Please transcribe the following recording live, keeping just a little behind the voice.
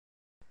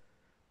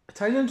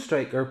Italian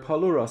striker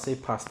Paolo Rossi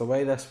passed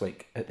away this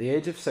week at the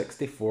age of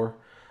 64,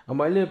 and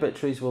while the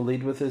obituaries will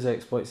lead with his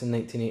exploits in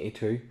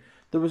 1982,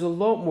 there was a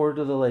lot more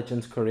to the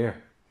legend's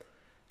career.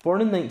 Born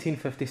in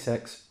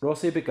 1956,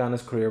 Rossi began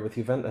his career with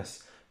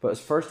Juventus, but his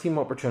first team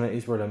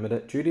opportunities were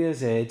limited due to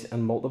his age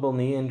and multiple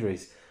knee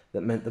injuries that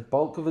meant the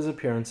bulk of his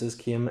appearances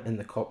came in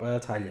the Coppa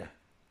Italia.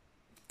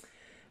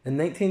 In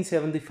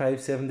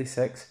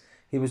 1975-76,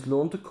 he was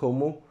loaned to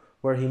Como,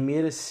 where he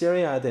made his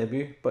Serie A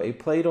debut, but he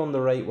played on the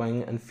right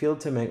wing and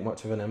failed to make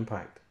much of an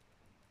impact.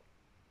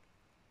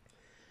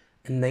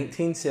 In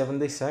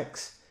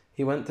 1976,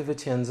 he went to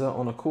Vicenza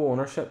on a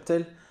co-ownership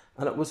deal,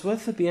 and it was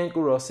with the Bianco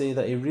Rossi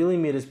that he really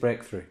made his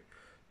breakthrough.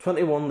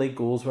 21 league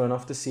goals were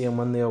enough to see him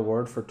win the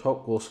award for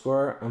top goal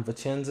scorer and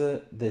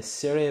Vicenza the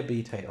Serie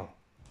B title.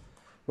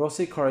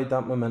 Rossi carried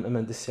that momentum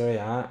into Serie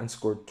A and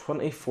scored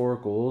 24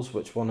 goals,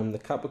 which won him the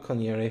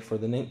Capocannoniere for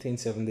the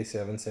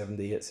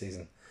 1977-78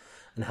 season,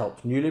 and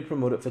helped newly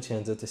promoted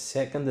Vicenza to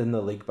second in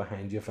the league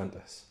behind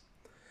Juventus.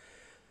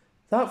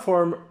 That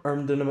form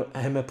earned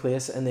him a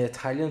place in the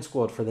Italian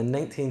squad for the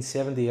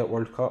 1978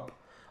 World Cup,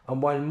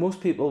 and while most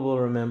people will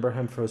remember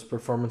him for his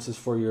performances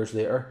 4 years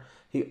later,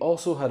 he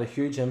also had a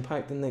huge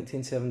impact in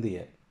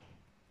 1978.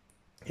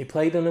 He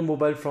played in a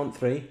mobile front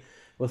three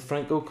with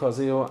Franco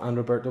Cozio and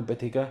Roberto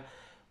Bettiga,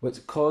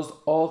 which caused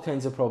all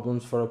kinds of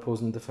problems for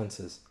opposing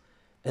defences.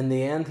 In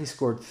the end, he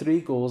scored 3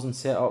 goals and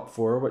set up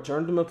 4, which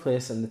earned him a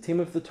place in the team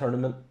of the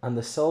tournament and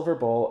the silver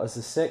ball as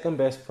the second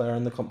best player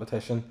in the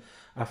competition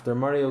after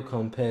Mario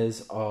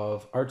Kempes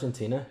of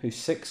Argentina, whose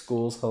 6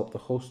 goals helped the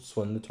hosts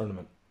win the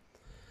tournament.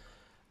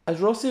 As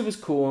Rossi was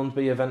co-owned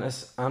by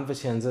Juventus and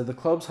Vicenza, the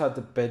clubs had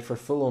to bid for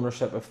full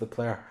ownership of the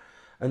player,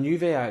 and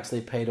Juve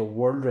actually paid a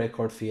world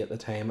record fee at the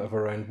time of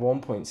around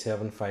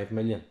 1.75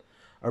 million,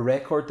 a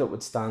record that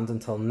would stand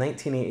until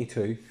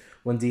 1982,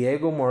 when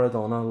Diego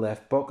Maradona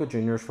left Boca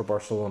Juniors for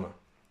Barcelona.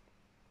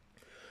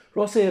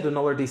 Rossi had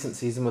another decent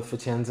season with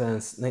Vicenza in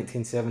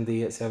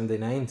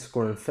 1978-79,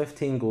 scoring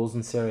 15 goals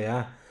in Serie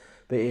A,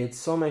 but he had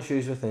some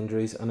issues with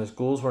injuries and his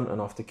goals weren't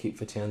enough to keep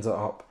Vicenza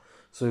up,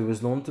 so he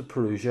was loaned to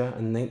Perugia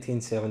in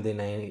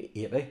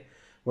 1979-80,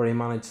 where he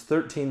managed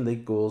 13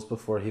 league goals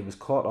before he was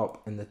caught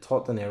up in the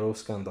Tottenero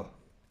scandal.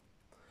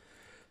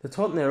 The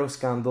Tottenero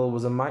scandal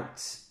was a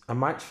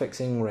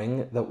match-fixing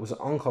ring that was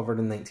uncovered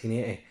in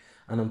 1980,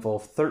 and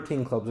involved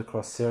 13 clubs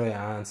across Serie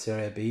A and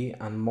Serie B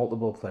and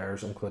multiple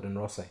players including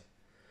Rossi.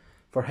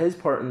 For his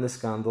part in the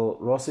scandal,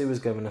 Rossi was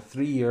given a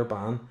 3-year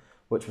ban,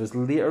 which was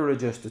later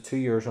reduced to 2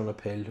 years on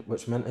appeal,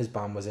 which meant his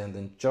ban was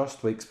ending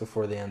just weeks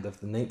before the end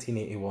of the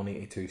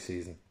 1981-82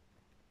 season.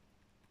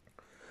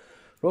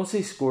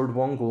 Rossi scored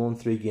 1 goal in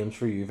 3 games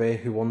for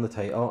Juve, who won the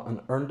title, and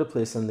earned a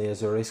place in the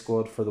Azzurri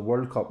squad for the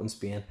World Cup in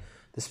Spain,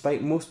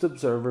 despite most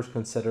observers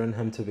considering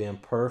him to be in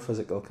poor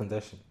physical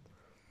condition.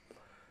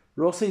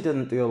 Rossi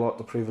didn't do a lot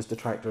to prove his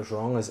detractors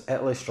wrong, as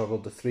Italy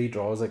struggled to 3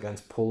 draws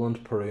against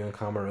Poland, Peru and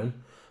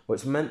Cameroon,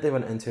 which meant they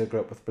went into a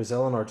group with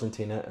Brazil and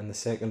Argentina in the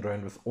second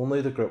round, with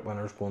only the group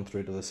winners going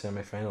through to the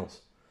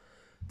semi-finals.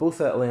 Both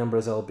Italy and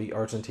Brazil beat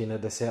Argentina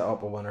to set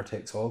up a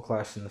winner-takes-all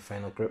clash in the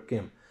final group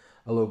game,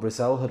 although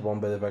Brazil had won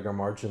by the bigger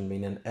margin,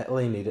 meaning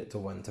Italy needed to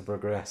win to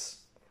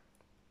progress.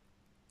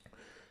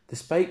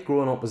 Despite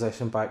growing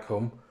opposition back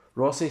home,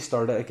 Rossi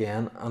started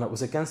again, and it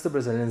was against the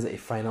Brazilians that he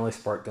finally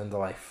sparked into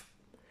life.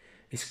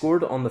 He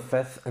scored on the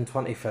 5th and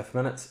 25th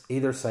minutes,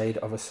 either side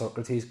of a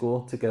Socrates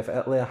goal, to give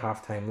Italy a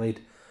half-time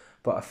lead,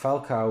 but a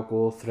Falcao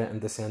goal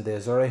threatened to send the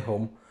Azzurri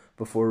home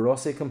before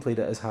Rossi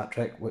completed his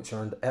hat-trick, which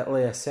earned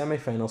Italy a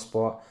semi-final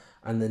spot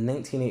and the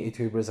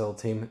 1982 Brazil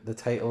team the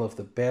title of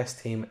the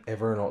best team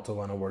ever not to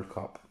win a World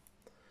Cup.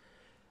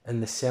 In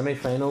the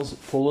semi-finals,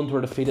 Poland were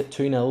defeated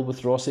 2-0,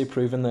 with Rossi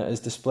proving that his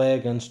display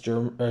against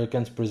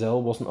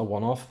Brazil wasn't a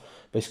one-off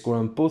by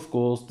scoring both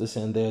goals to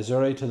send the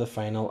Azzurri to the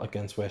final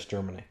against West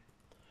Germany.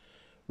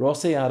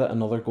 Rossi added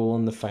another goal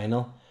in the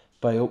final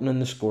by opening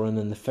the scoring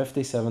in the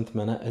 57th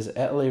minute as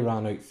Italy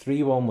ran out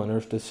 3-1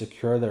 winners to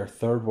secure their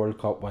 3rd World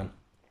Cup win.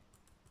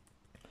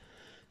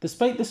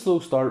 Despite the slow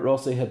start,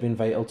 Rossi had been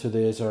vital to the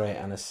Azzurri,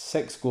 and his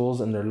 6 goals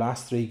in their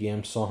last 3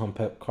 games saw him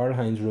pip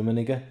Karl-Heinz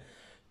Rummenigge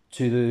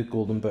to the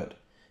Golden Boot.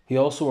 He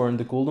also earned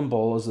the Golden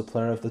Ball as the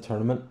player of the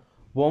tournament,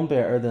 one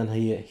better than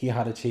he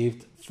had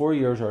achieved 4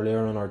 years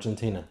earlier in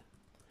Argentina.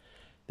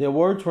 The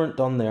awards weren't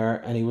done there,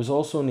 and he was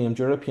also named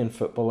European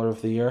Footballer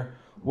of the Year,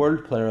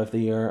 World Player of the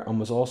Year, and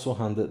was also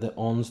handed the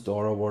Ons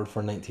d'Or Award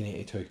for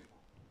 1982.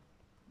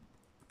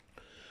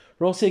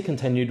 Rossi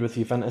continued with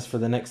Juventus for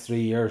the next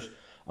 3 years,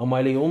 and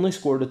while he only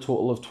scored a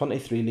total of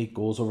 23 league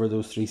goals over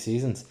those 3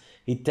 seasons,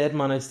 he did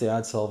manage to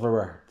add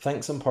silverware,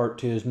 thanks in part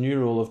to his new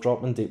role of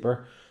dropping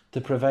deeper to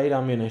provide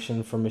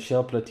ammunition for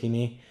Michel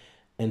Platini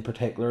in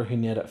particular, who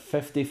netted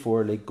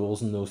 54 league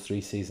goals in those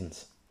 3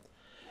 seasons.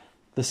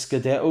 The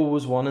Scudetto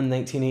was won in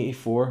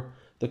 1984,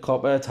 the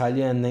Coppa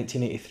Italia in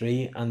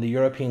 1983, and the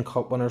European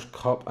Cup Winners'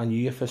 Cup and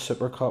UEFA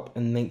Super Cup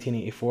in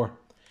 1984.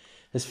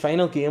 His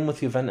final game with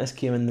Juventus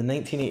came in the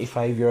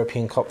 1985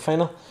 European Cup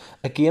final,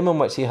 a game in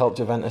which he helped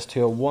Juventus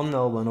to a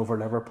 1-0 win over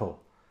Liverpool.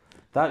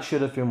 That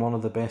should have been one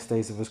of the best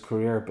days of his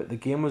career, but the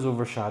game was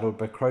overshadowed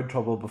by crowd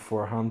trouble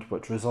beforehand,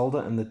 which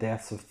resulted in the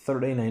deaths of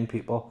 39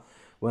 people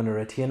when a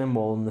retaining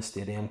wall in the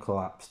stadium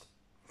collapsed.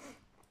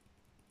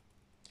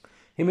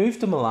 He moved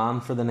to Milan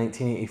for the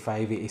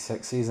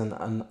 1985-86 season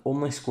and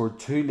only scored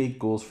 2 league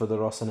goals for the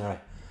Rossoneri,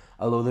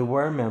 although they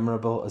were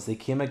memorable as they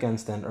came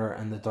against Inter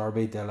in the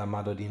Derby della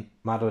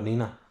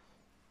Madonnina.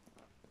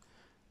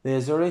 The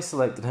Azzurri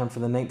selected him for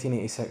the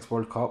 1986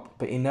 World Cup,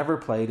 but he never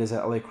played as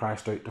Italy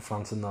crashed out to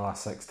France in the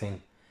last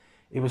 16.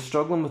 He was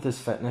struggling with his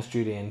fitness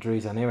due to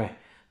injuries anyway,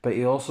 but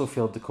he also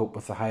failed to cope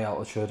with the high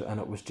altitude, and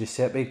it was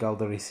Giuseppe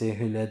Galdarese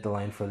who led the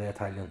line for the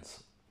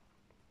Italians.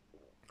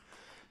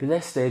 By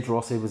this stage,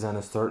 Rossi was in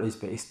his 30s,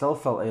 but he still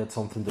felt he had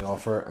something to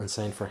offer and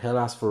signed for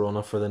Hellas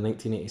Verona for the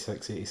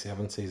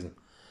 1986-87 season.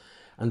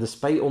 And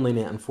despite only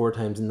netting 4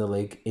 times in the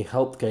league, he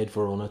helped guide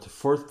Verona to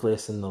 4th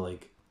place in the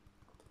league.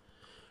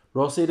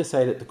 Rossi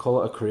decided to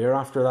call it a career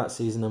after that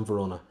season in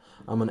Verona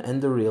and went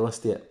into real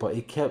estate, but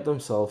he kept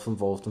himself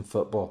involved in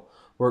football,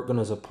 working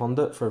as a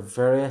pundit for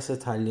various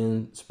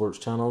Italian sports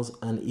channels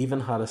and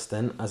even had a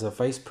stint as a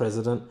vice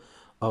president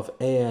of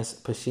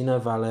AS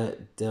Piscina Valle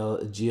del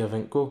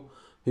Giovinco,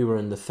 who were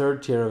in the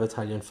 3rd tier of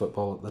Italian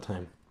football at the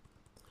time.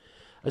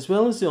 As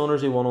well as the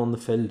honours he won on the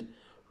field,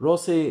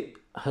 Rossi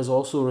has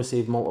also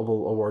received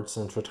multiple awards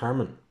since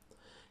retirement.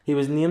 He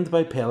was named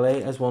by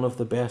Pele as one of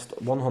the best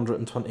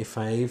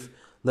 125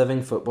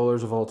 living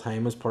footballers of all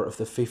time as part of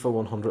the FIFA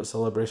 100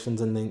 celebrations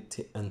in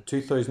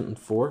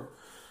 2004,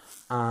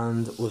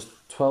 and was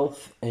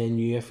 12th in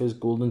UEFA's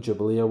Golden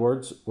Jubilee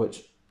Awards,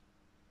 which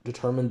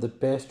determined the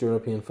best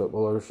European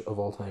footballers of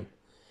all time.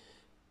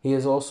 He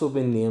has also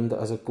been named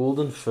as a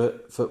Golden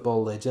Foot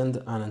football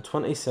legend, and in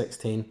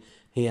 2016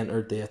 he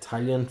entered the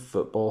Italian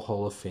Football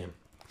Hall of Fame.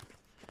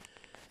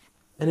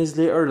 In his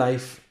later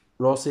life,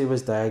 Rossi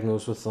was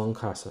diagnosed with lung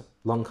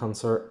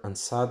cancer and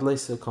sadly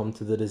succumbed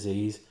to the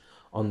disease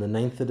on the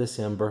 9th of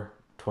December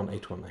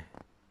 2020.